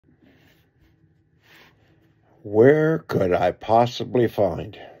Where could I possibly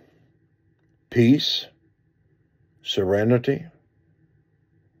find peace, serenity,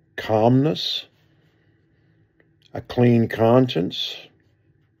 calmness, a clean conscience,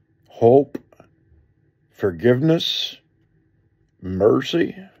 hope, forgiveness,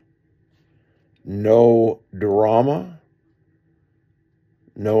 mercy, no drama,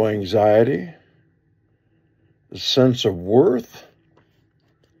 no anxiety, a sense of worth,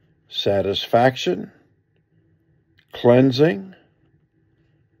 satisfaction, cleansing,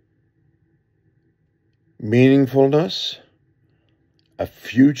 meaningfulness, a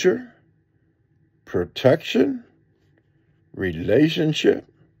future, protection, relationship,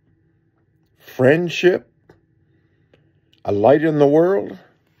 friendship, a light in the world,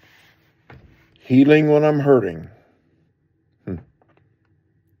 healing when I'm hurting. And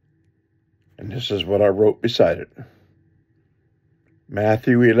this is what I wrote beside it.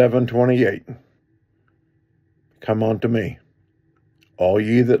 Matthew 11:28. Come unto me, all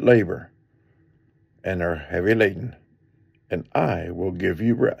ye that labor and are heavy laden, and I will give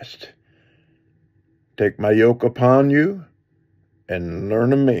you rest. Take my yoke upon you and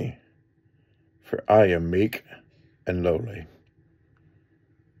learn of me, for I am meek and lowly.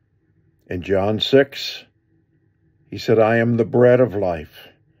 In John 6, he said, I am the bread of life.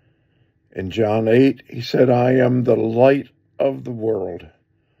 In John 8, he said, I am the light of the world.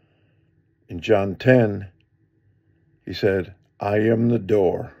 In John 10, he said, I am the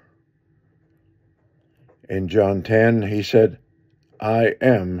door. In John 10, he said, I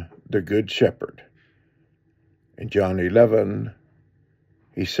am the good shepherd. In John 11,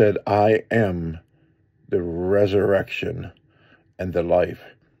 he said, I am the resurrection and the life.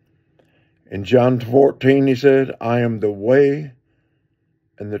 In John 14, he said, I am the way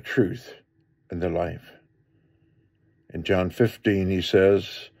and the truth and the life. In John 15, he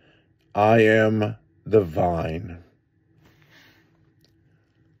says, I am the vine.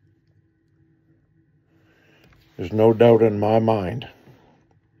 There's no doubt in my mind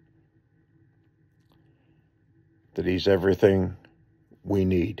that he's everything we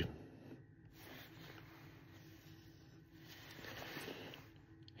need.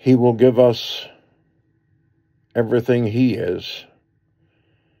 He will give us everything he is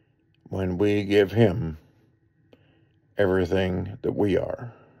when we give him everything that we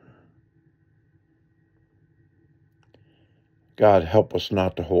are. God, help us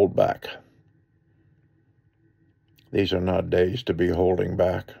not to hold back. These are not days to be holding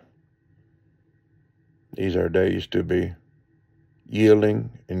back. These are days to be yielding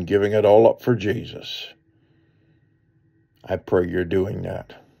and giving it all up for Jesus. I pray you're doing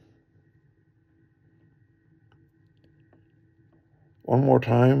that. One more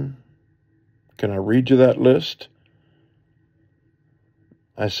time, can I read you that list?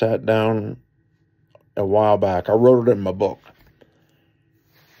 I sat down a while back. I wrote it in my book.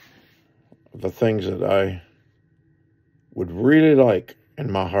 The things that I would really like in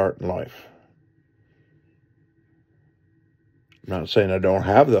my heart and life. I'm not saying I don't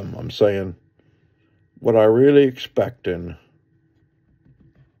have them. I'm saying what I really expect in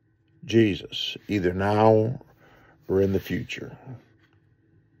Jesus, either now or in the future.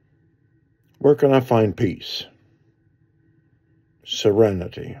 Where can I find peace,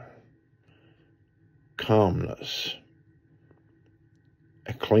 serenity, calmness,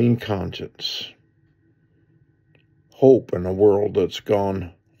 a clean conscience, hope in a world that's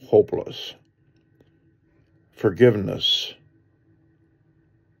gone hopeless, forgiveness,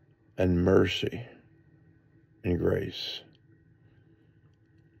 and mercy and grace?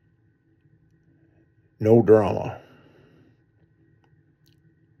 No drama,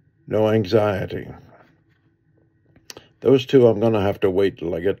 no anxiety. Those two I'm going to have to wait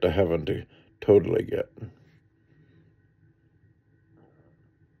till I get to heaven to totally get.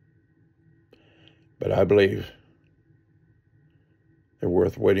 But I believe they're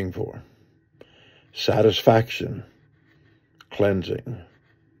worth waiting for. Satisfaction, cleansing,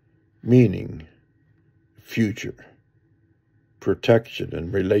 meaning, future, protection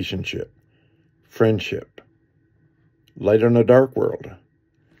and relationship, friendship, light in a dark world,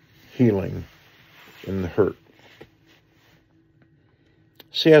 healing in the hurt.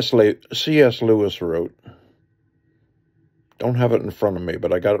 C.S. Lewis wrote, don't have it in front of me,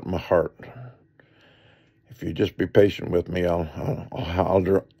 but I got it in my heart. If you just be patient with me,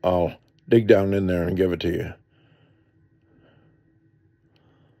 I'll dig down in there and give it to you.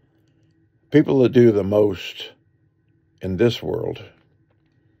 People that do the most in this world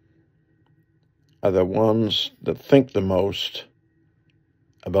are the ones that think the most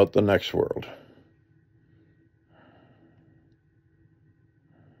about the next world.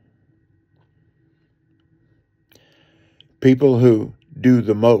 People who do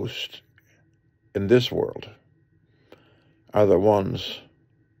the most in this world are the ones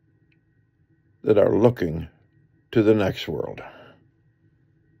that are looking to the next world.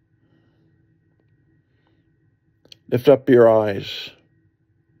 Lift up your eyes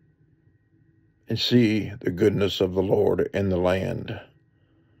and see the goodness of the Lord in the land.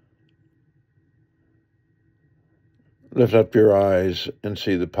 Lift up your eyes and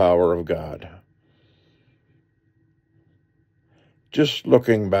see the power of God. Just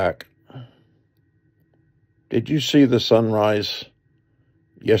looking back, did you see the sunrise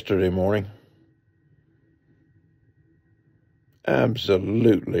yesterday morning?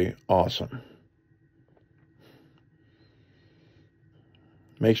 Absolutely awesome.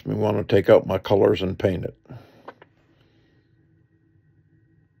 Makes me want to take out my colors and paint it.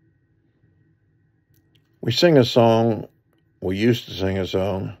 We sing a song, we used to sing a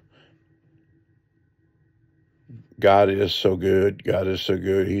song, God is so good, God is so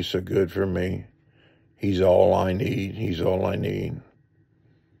good, He's so good for me. He's all I need, He's all I need.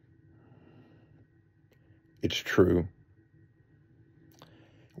 It's true.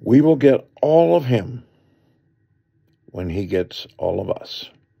 We will get all of Him when He gets all of us.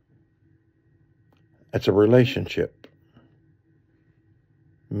 It's a relationship.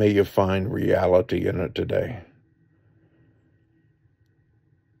 May you find reality in it today.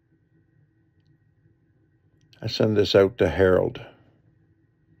 I send this out to Harold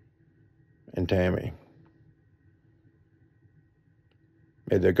and Tammy.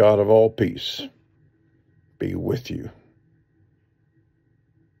 May the God of all peace be with you.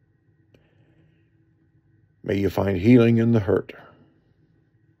 May you find healing in the hurt.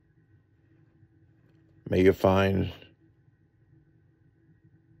 May you find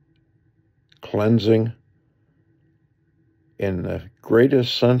cleansing in the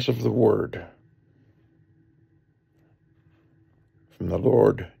greatest sense of the word from the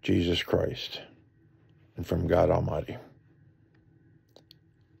Lord Jesus Christ and from God Almighty.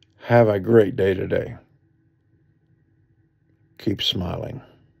 Have a great day today. Keep smiling.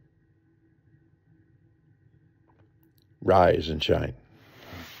 Rise and shine.